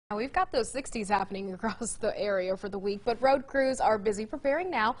We've got those 60s happening across the area for the week, but road crews are busy preparing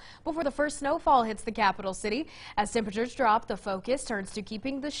now before the first snowfall hits the capital city. As temperatures drop, the focus turns to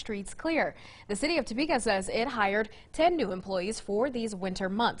keeping the streets clear. The city of Topeka says it hired 10 new employees for these winter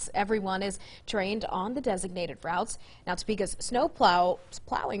months. Everyone is trained on the designated routes. Now, Topeka's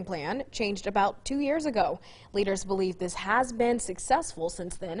plowing plan changed about 2 years ago. Leaders believe this has been successful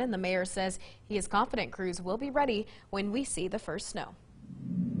since then, and the mayor says he is confident crews will be ready when we see the first snow.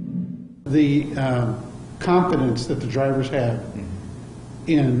 The confidence that the drivers have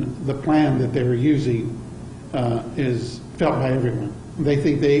in the plan that they're using is felt by everyone. They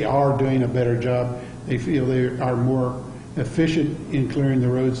think they are doing a better job. They feel they are more efficient in clearing the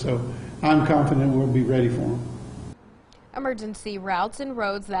roads, so I'm confident we'll be ready for them. Emergency routes and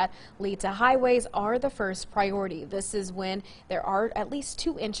roads that lead to highways are the first priority. This is when there are at least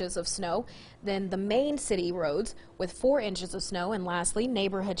 2 inches of snow. Then the main city roads with 4 inches of snow. And lastly,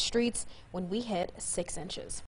 neighborhood streets when we hit 6 inches.